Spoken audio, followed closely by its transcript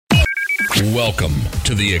Welcome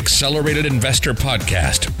to the Accelerated Investor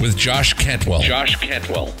Podcast with Josh Cantwell.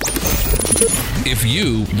 If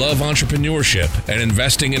you love entrepreneurship and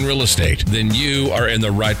investing in real estate, then you are in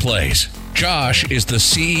the right place. Josh is the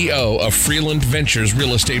CEO of Freeland Ventures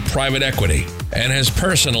Real Estate Private Equity and has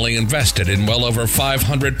personally invested in well over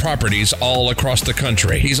 500 properties all across the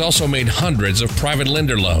country. He's also made hundreds of private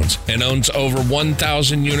lender loans and owns over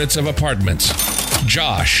 1,000 units of apartments.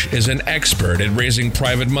 Josh is an expert at raising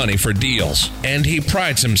private money for deals, and he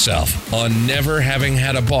prides himself on never having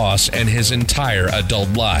had a boss in his entire adult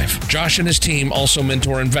life. Josh and his team also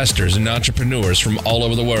mentor investors and entrepreneurs from all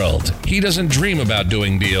over the world. He doesn't dream about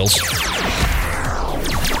doing deals.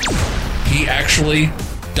 He actually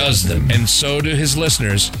does them, and so do his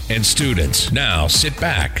listeners and students. Now sit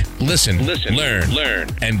back, listen, learn,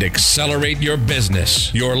 and accelerate your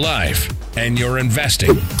business, your life, and your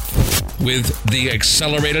investing with the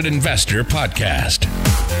Accelerated Investor Podcast.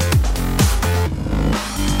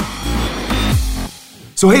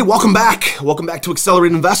 So hey, welcome back. Welcome back to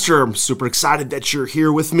Accelerated Investor. I'm super excited that you're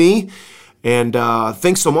here with me. And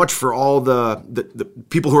thanks so much for all the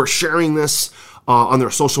people who are sharing this on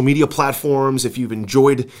their social media platforms. If you've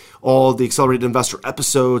enjoyed all the Accelerated Investor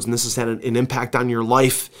episodes and this has had an impact on your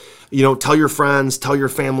life, tell your friends, tell your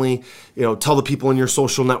family, tell the people in your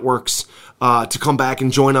social networks to come back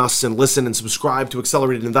and join us and listen and subscribe to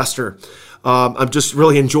Accelerated Investor. I'm just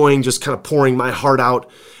really enjoying just kind of pouring my heart out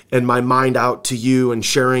and my mind out to you and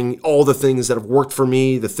sharing all the things that have worked for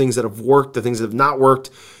me, the things that have worked, the things that have not worked,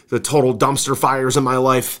 the total dumpster fires in my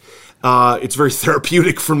life. It's very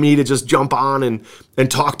therapeutic for me to just jump on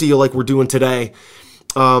and talk to you like we're doing today.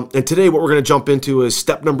 And today what we're going to jump into is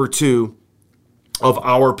step number 2 of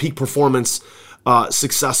our peak performance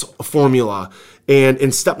success formula. And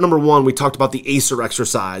in step number 1, we talked about the ACER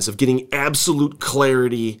exercise of getting absolute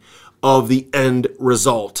clarity of the end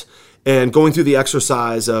result. And going through the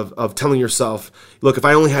exercise of telling yourself, look, if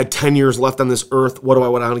I only had 10 years left on this earth, what do I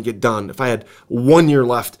want to get done? If I had 1 year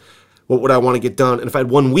left, what would I want to get done? And if I had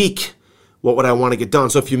 1 week, what would I want to get done?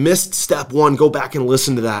 So if you missed step 1, go back and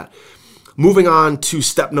listen to that. Moving on to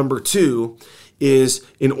step number 2 is,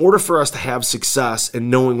 in order for us to have success and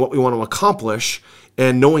knowing what we want to accomplish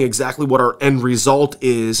and knowing exactly what our end result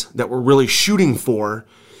is that we're really shooting for,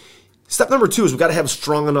 step number 2 is we've got to have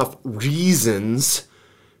strong enough reasons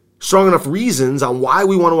on why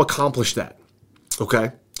we want to accomplish that,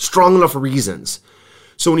 okay? Strong enough reasons.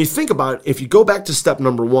 So when you think about it, if you go back to step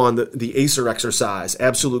number 1, the ACER exercise,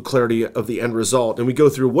 absolute clarity of the end result, and we go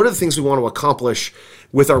through what are the things we want to accomplish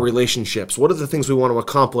with our relationships? What are the things we want to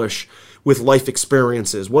accomplish with life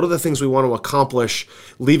experiences? What are the things we want to accomplish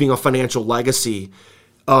leaving a financial legacy?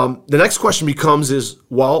 The next question becomes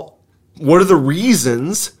what are the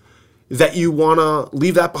reasons that you want to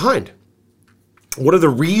leave that behind? What are the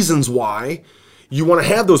reasons why you want to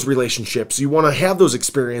have those relationships, you want to have those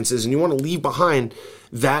experiences, and you want to leave behind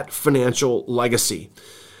that financial legacy?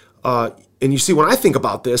 And you see, when I think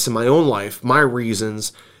about this in my own life, my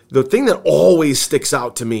reasons, the thing that always sticks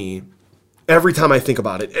out to me every time I think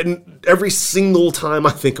about it, and every single time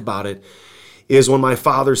I think about it, is when my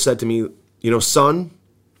father said to me, son,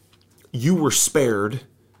 you were spared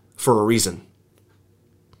for a reason.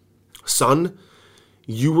 Son,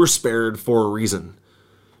 you were spared for a reason.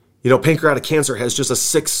 Pancreatic cancer has just a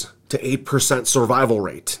 6 to 8% survival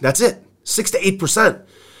rate. That's it, 6 to 8%.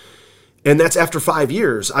 And that's after 5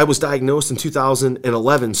 years. I was diagnosed in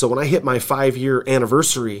 2011. So when I hit my 5-year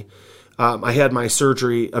anniversary, I had my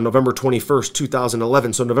surgery on November 21st,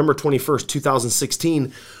 2011. So November 21st,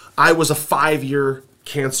 2016, I was a 5-year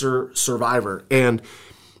cancer survivor. And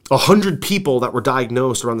 100 people that were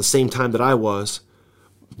diagnosed around the same time that I was,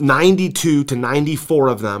 92 to 94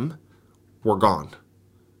 of them were gone.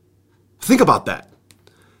 Think about that.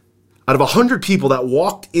 Out of 100 people that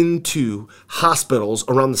walked into hospitals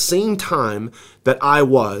around the same time that I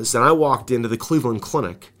was, and I walked into the Cleveland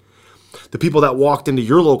Clinic, the people that walked into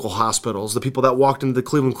your local hospitals, the people that walked into the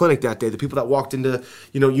Cleveland Clinic that day, the people that walked into,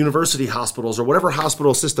 university hospitals or whatever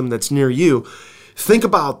hospital system that's near you, think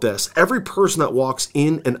about this. Every person that walks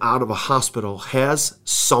in and out of a hospital has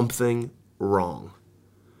something wrong.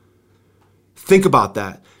 Think about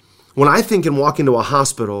that. When I think and walk into a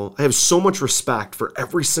hospital, I have so much respect for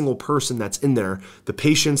every single person that's in there, the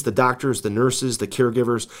patients, the doctors, the nurses, the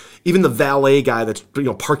caregivers, even the valet guy that's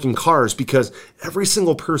parking cars, because every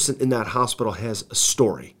single person in that hospital has a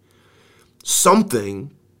story.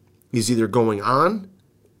 Something is either going on,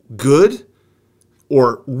 good,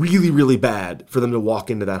 or really, really bad for them to walk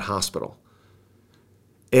into that hospital.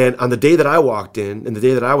 And on the day that I walked in and the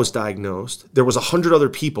day that I was diagnosed, there was 100 other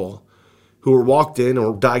people who were walked in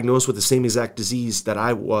or diagnosed with the same exact disease that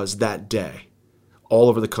I was that day, all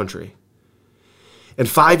over the country. And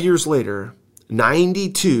 5 years later,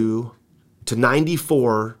 92 to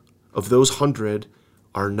 94 of those 100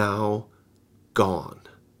 are now gone.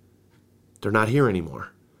 They're not here anymore.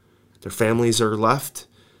 Their families are left,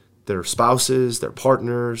 their spouses, their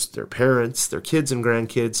partners, their parents, their kids and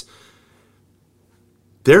grandkids.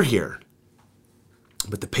 They're here,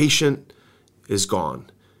 but the patient is gone.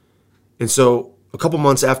 And so a couple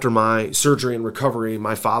months after my surgery and recovery,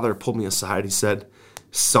 my father pulled me aside. He said,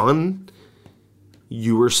 "Son,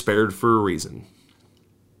 you were spared for a reason."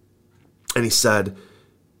 And he said,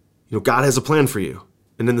 God has a plan for you.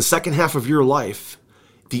 And in the second half of your life,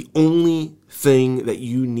 the only thing that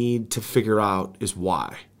you need to figure out is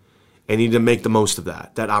why. And you need to make the most of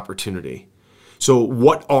that opportunity. So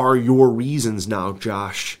what are your reasons now,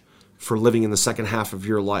 Josh, for living in the second half of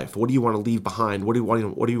your life? What do you want to leave behind? What do you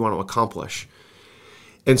want to accomplish?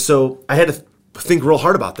 And so I had to think real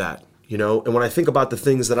hard about that, And when I think about the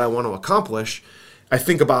things that I want to accomplish, I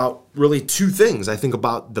think about really two things. I think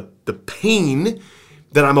about the pain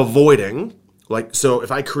that I'm avoiding. So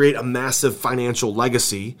if I create a massive financial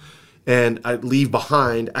legacy and I leave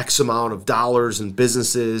behind X amount of dollars and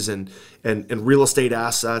businesses and real estate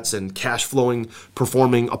assets and cash flowing,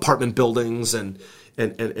 performing apartment buildings and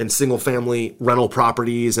single family rental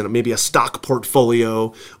properties and maybe a stock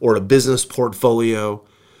portfolio or a business portfolio,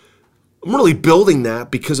 I'm really building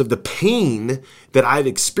that because of the pain that I've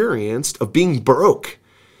experienced of being broke.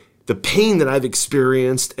 The pain that I've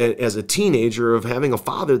experienced as a teenager of having a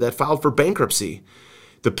father that filed for bankruptcy.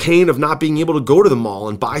 The pain of not being able to go to the mall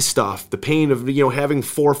and buy stuff. The pain of having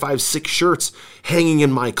 4, 5, 6 shirts hanging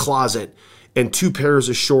in my closet and 2 pairs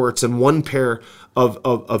of shorts and 1 pair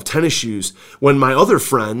of tennis shoes when my other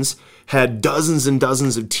friends had dozens and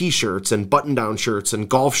dozens of t-shirts and button-down shirts and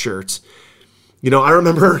golf shirts. I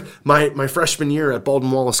remember my freshman year at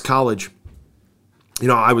Baldwin-Wallace College.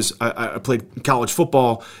 I played college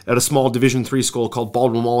football at a small Division III school called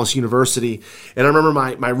Baldwin-Wallace University. And I remember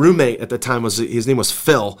my roommate at the time, his name was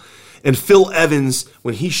Phil. And Phil Evans,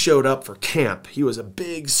 when he showed up for camp, he was a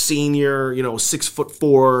big senior,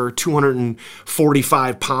 6'4",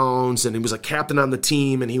 245 pounds. And he was a captain on the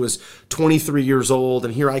team. And he was 23 years old.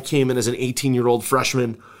 And here I came in as an 18-year-old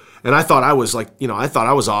freshman. And I thought I was I thought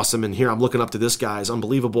I was awesome. And here I'm looking up to this guy. It's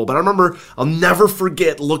unbelievable. But I remember, I'll never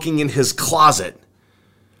forget looking in his closet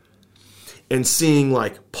and seeing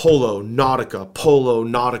Polo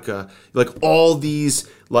Nautica, all these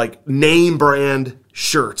name brand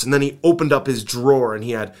shirts. And then he opened up his drawer and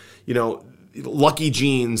he had, Lucky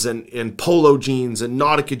jeans and Polo jeans and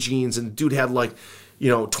Nautica jeans. And the dude had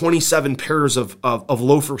 27 pairs of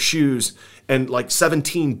loafer shoes and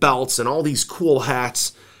 17 belts and all these cool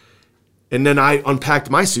hats. And then I unpacked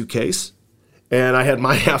my suitcase and I had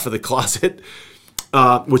my half of the closet,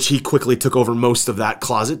 which he quickly took over most of that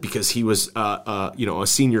closet because he was, a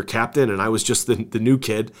senior captain and I was just the new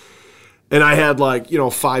kid. And I had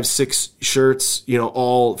 5, 6 shirts,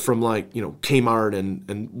 all from Kmart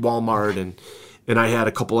and Walmart. And I had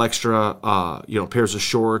a couple extra, pairs of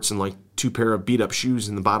shorts and 2 pair of beat up shoes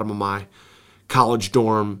in the bottom of my college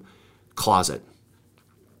dorm closet.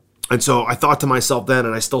 And so I thought to myself then,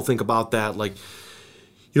 and I still think about that,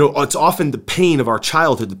 it's often the pain of our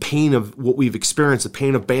childhood, the pain of what we've experienced, the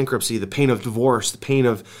pain of bankruptcy, the pain of divorce, the pain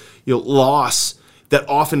of loss that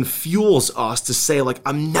often fuels us to say,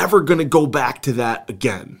 I'm never going to go back to that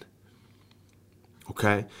again.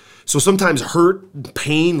 Okay? So sometimes hurt,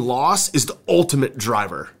 pain, loss is the ultimate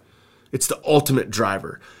driver. It's the ultimate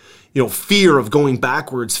driver. Fear of going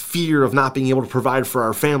backwards, fear of not being able to provide for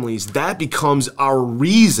our families, that becomes our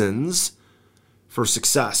reasons for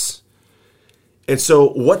success. And so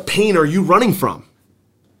what pain are you running from?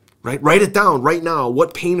 Right? Write it down right now.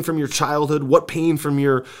 What pain from your childhood? What pain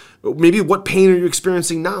what pain are you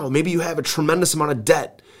experiencing now? Maybe you have a tremendous amount of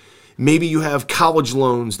debt. Maybe you have college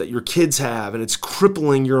loans that your kids have and it's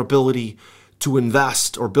crippling your ability to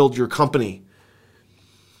invest or build your company.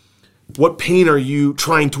 What pain are you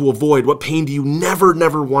trying to avoid? What pain do you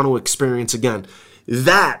never want to experience again?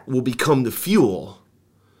 That will become the fuel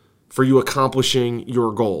for you accomplishing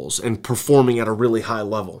your goals and performing at a really high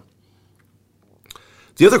level.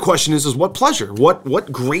 The other question is what pleasure?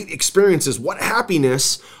 What great experiences, what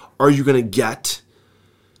happiness are you going to get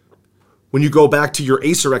when you go back to your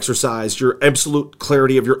ACER exercise, your absolute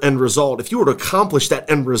clarity of your end result? If you were to accomplish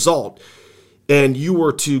that end result, and you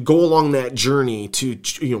were to go along that journey to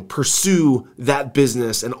pursue that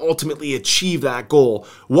business and ultimately achieve that goal,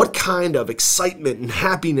 what kind of excitement and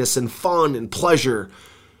happiness and fun and pleasure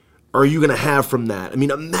are you going to have from that? I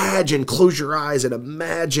mean, close your eyes and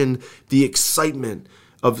imagine the excitement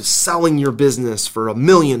of selling your business for $1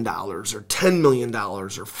 million or $10 million or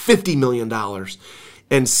 $50 million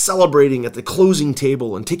and celebrating at the closing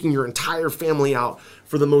table and taking your entire family out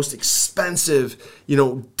for the most expensive,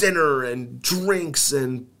 dinner and drinks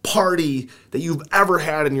and party that you've ever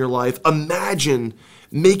had in your life. Imagine,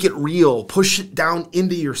 make it real, push it down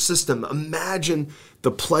into your system. Imagine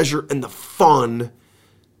the pleasure and the fun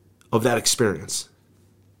of that experience,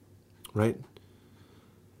 right?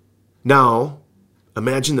 Now,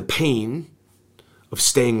 imagine the pain of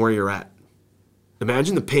staying where you're at.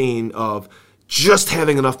 Imagine the pain of just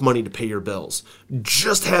having enough money to pay your bills,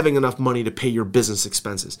 just having enough money to pay your business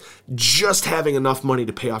expenses, just having enough money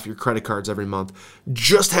to pay off your credit cards every month,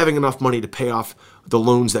 just having enough money to pay off the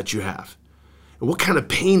loans that you have. And what kind of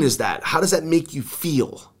pain is that? How does that make you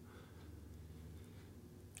feel?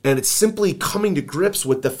 And it's simply coming to grips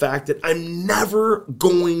with the fact that I'm never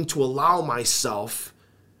going to allow myself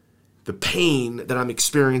the pain that I'm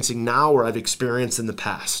experiencing now or I've experienced in the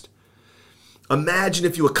past. Imagine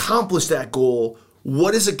if you accomplish that goal,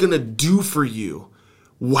 what is it going to do for you?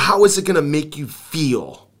 How is it going to make you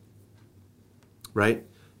feel? Right?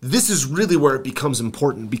 This is really where it becomes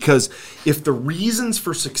important, because if the reasons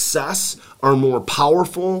for success are more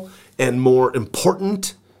powerful and more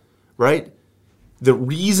important, right? The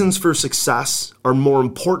reasons for success are more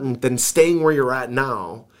important than staying where you're at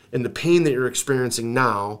now and the pain that you're experiencing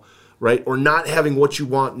now, right? Or not having what you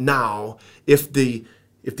want now. If the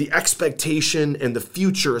expectation and the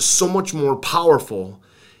future is so much more powerful,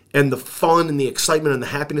 and the fun and the excitement and the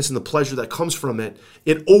happiness and the pleasure that comes from it,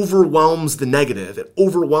 it overwhelms the negative, it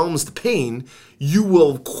overwhelms the pain, you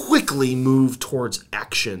will quickly move towards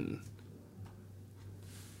action.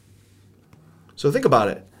 So think about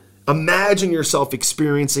it. Imagine yourself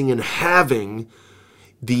experiencing and having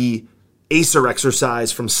the ACER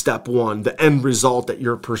exercise from step 1, the end result that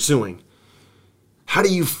you're pursuing. How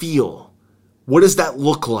do you feel? What does that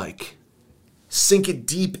look like? Sink it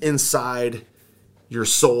deep inside your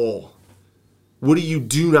soul. What do you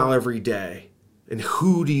do now every day? And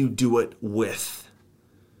who do you do it with?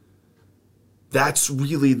 That's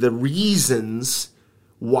really the reasons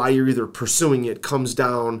why you're either pursuing it. Comes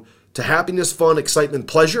down to happiness, fun, excitement,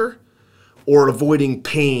 pleasure, or avoiding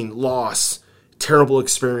pain, loss, terrible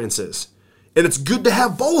experiences. And it's good to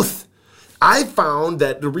have both. I found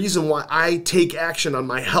that the reason why I take action on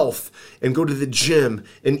my health and go to the gym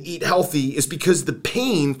and eat healthy is because the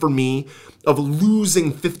pain for me of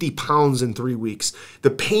losing 50 pounds in 3 weeks, the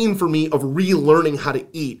pain for me of relearning how to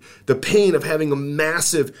eat, the pain of having a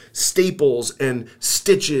massive staples and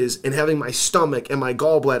stitches and having my stomach and my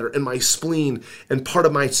gallbladder and my spleen and part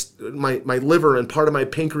of my liver and part of my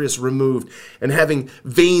pancreas removed, and having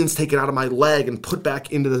veins taken out of my leg and put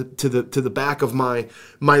back into the back of my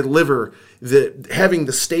liver, having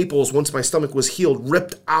the staples, once my stomach was healed,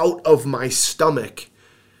 ripped out of my stomach,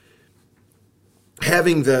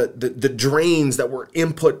 having the drains that were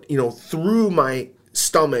input, through my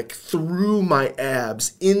stomach, through my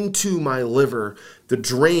abs, into my liver, the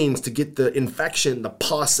drains to get the infection, the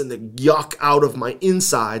pus, and the yuck out of my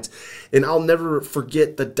insides. And I'll never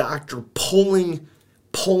forget the doctor pulling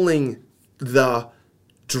the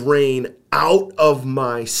drain out of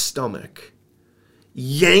my stomach,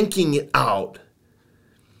 yanking it out,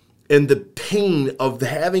 and the pain of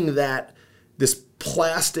having this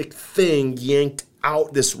plastic thing yanked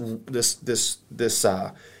out, this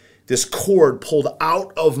cord pulled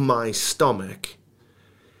out of my stomach,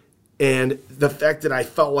 and the fact that I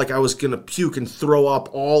felt like I was going to puke and throw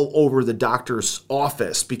up all over the doctor's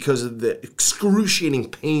office because of the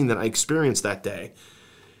excruciating pain that I experienced that day.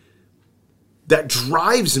 That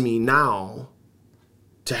drives me now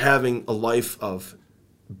to having a life of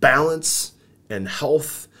balance and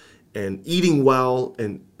health and eating well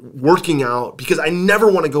and working out, because I never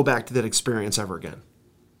want to go back to that experience ever again.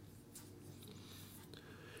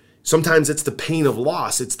 Sometimes it's the pain of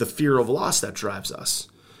loss, it's the fear of loss that drives us.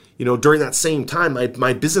 During that same time,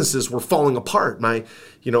 my businesses were falling apart. I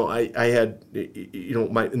had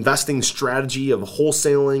my investing strategy of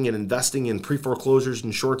wholesaling and investing in pre-foreclosures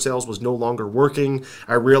and short sales was no longer working.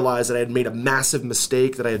 I realized that I had made a massive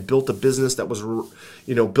mistake, that I had built a business that was,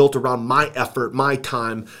 built around my effort, my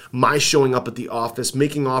time, my showing up at the office,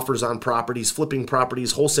 making offers on properties, flipping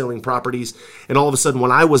properties, wholesaling properties. And all of a sudden,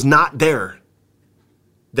 when I was not there,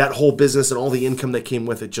 that whole business and all the income that came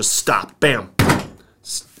with it just stopped. Bam.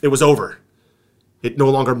 It was over. It no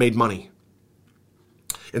longer made money.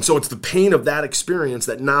 And so it's the pain of that experience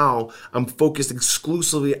that now I'm focused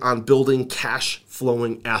exclusively on building cash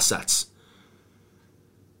flowing assets.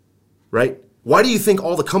 Right? Why do you think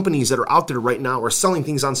all the companies that are out there right now are selling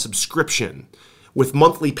things on subscription with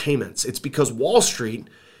monthly payments? It's because Wall Street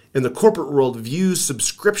and the corporate world views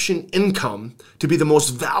subscription income to be the most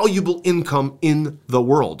valuable income in the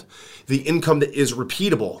world. The income that is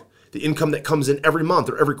repeatable, the income that comes in every month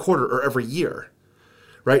or every quarter or every year,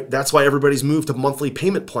 right? That's why everybody's moved to monthly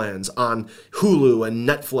payment plans on Hulu and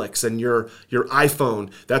Netflix and your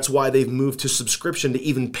iPhone. That's why they've moved to subscription to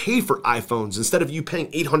even pay for iPhones. Instead of you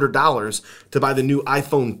paying $800 to buy the new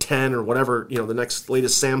iPhone 10 or whatever, the next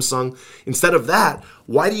latest Samsung, instead of that,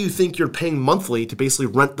 why do you think you're paying monthly to basically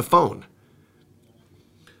rent the phone?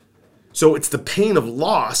 So it's the pain of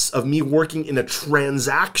loss of me working in a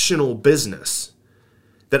transactional business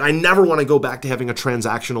that I never want to go back to having a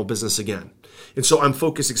transactional business again. And so I'm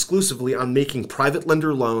focused exclusively on making private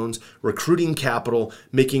lender loans, recruiting capital,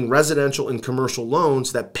 making residential and commercial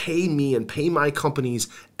loans that pay me and pay my companies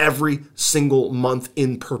every single month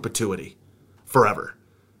in perpetuity, forever.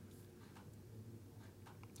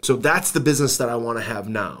 So that's the business that I want to have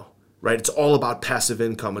now, right? It's all about passive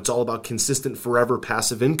income. It's all about consistent, forever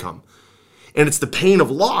passive income. And it's the pain of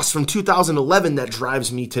loss from 2011 that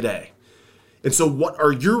drives me today. And so what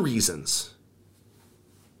are your reasons,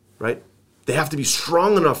 right? They have to be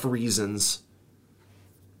strong enough reasons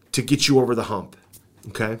to get you over the hump,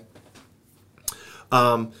 okay?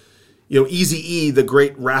 Eazy-E, the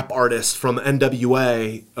great rap artist from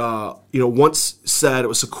NWA, once said, it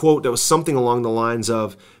was a quote that was something along the lines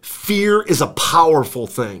of, fear is a powerful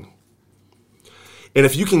thing. And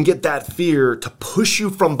if you can get that fear to push you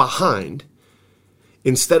from behind,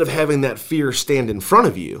 instead of having that fear stand in front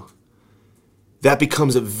of you, that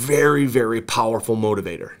becomes a very, very powerful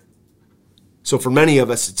motivator. So for many of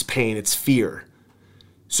us, it's pain, it's fear.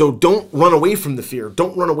 So don't run away from the fear.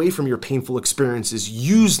 Don't run away from your painful experiences.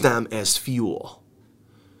 Use them as fuel.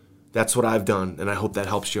 That's what I've done, and I hope that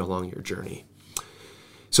helps you along your journey.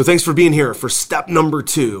 So thanks for being here for step number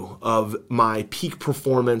 2 of my peak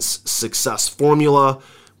performance success formula.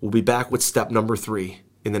 We'll be back with step number 3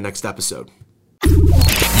 in the next episode.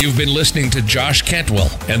 You've been listening to Josh Cantwell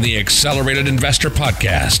and the Accelerated Investor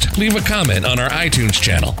Podcast. Leave a comment on our iTunes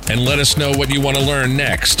channel and let us know what you want to learn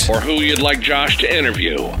next or who you'd like Josh to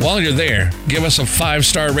interview. While you're there, give us a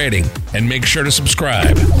 5-star rating and make sure to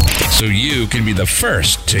subscribe so you can be the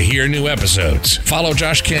first to hear new episodes. Follow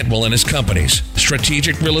Josh Cantwell and his companies,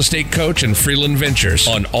 Strategic Real Estate Coach and Freeland Ventures,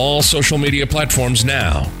 on all social media platforms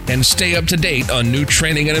now, and stay up to date on new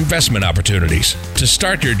training and investment opportunities to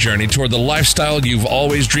start your journey toward the lifestyle you've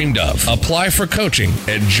always dreamed of. Apply for coaching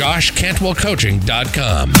at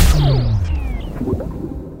joshcantwellcoaching.com.